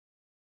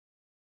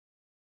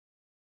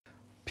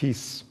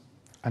Peace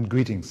and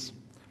greetings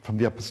from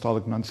the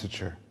Apostolic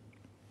Nuncio.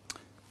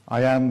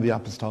 I am the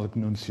Apostolic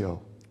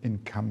Nuncio in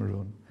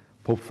Cameroon,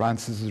 Pope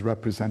Francis's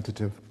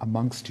representative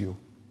amongst you.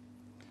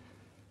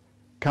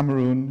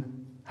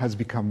 Cameroon has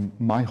become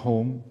my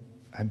home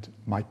and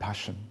my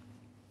passion.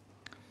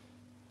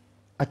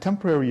 A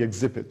temporary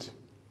exhibit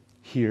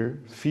here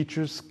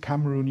features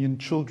Cameroonian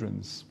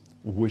children's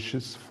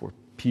wishes for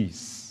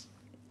peace.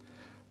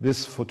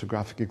 This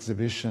photographic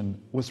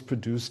exhibition was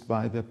produced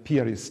by the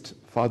Piarist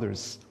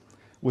Fathers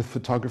with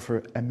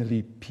photographer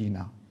Emily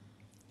Pina.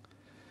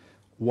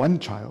 One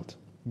child,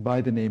 by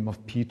the name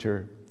of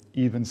Peter,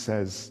 even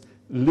says,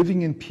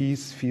 "Living in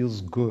peace feels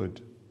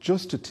good,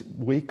 just to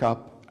wake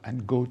up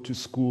and go to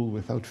school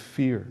without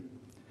fear."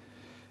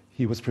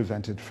 He was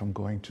prevented from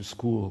going to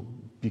school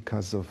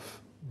because of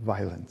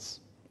violence.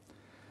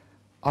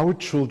 Our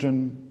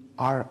children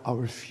are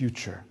our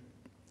future.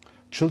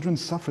 Children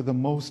suffer the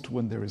most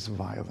when there is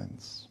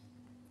violence.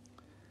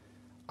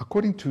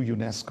 According to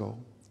UNESCO,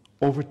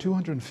 over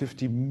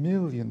 250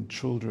 million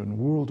children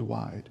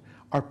worldwide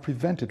are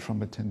prevented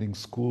from attending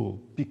school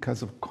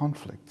because of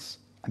conflicts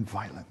and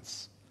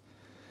violence.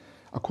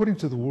 According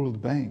to the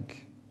World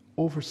Bank,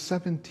 over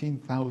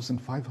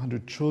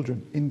 17,500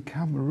 children in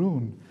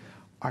Cameroon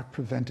are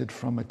prevented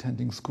from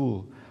attending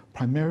school,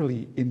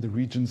 primarily in the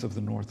regions of the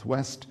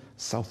Northwest,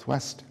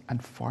 Southwest,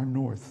 and far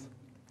north.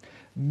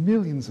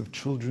 Millions of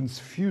children's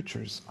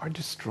futures are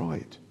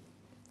destroyed.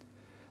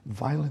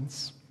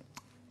 Violence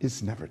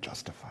is never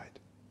justified.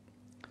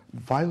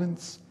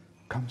 Violence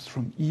comes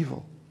from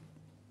evil.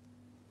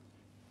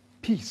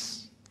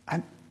 Peace,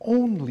 and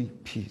only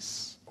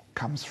peace,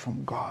 comes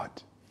from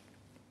God.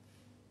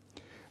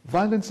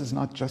 Violence is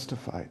not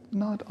justified,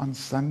 not on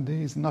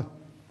Sundays, not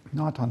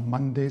on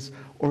Mondays,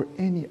 or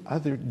any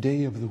other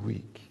day of the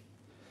week.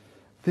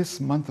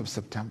 This month of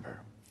September,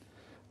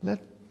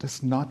 let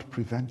us not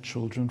prevent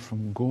children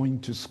from going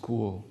to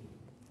school.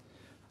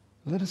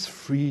 Let us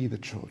free the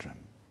children.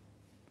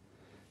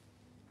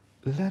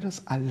 Let us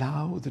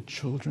allow the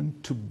children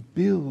to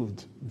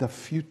build the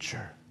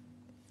future.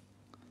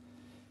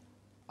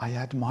 I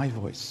add my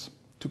voice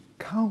to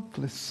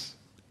countless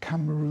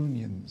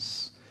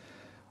Cameroonians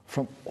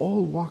from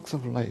all walks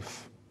of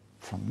life,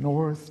 from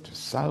north to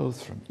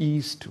south, from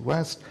east to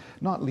west,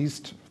 not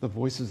least the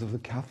voices of the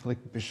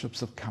Catholic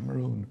bishops of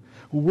Cameroon,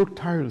 who work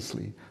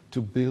tirelessly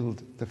to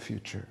build the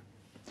future.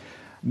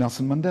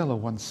 Nelson Mandela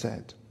once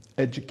said,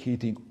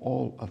 "Educating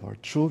all of our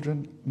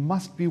children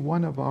must be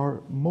one of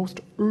our most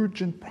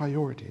urgent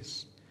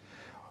priorities."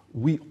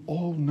 We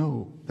all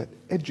know that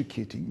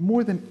educating,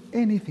 more than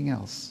anything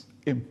else,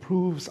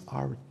 improves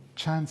our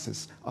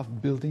chances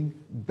of building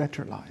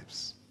better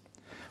lives.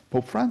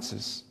 Pope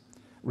Francis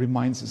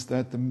reminds us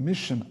that the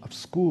mission of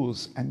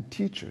schools and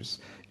teachers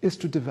is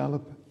to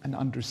develop an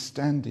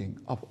understanding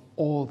of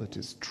all that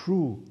is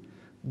true,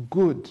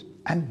 good,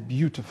 and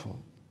beautiful.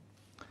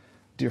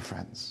 Dear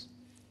friends,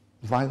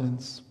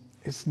 violence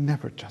is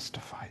never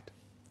justified.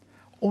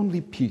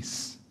 Only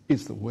peace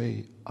is the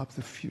way of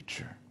the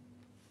future.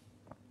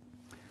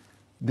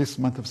 This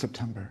month of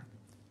September,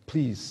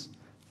 please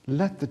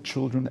let the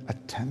children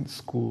attend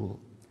school,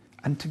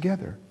 and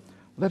together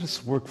let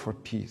us work for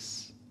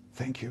peace.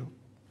 Thank you.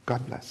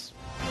 God bless.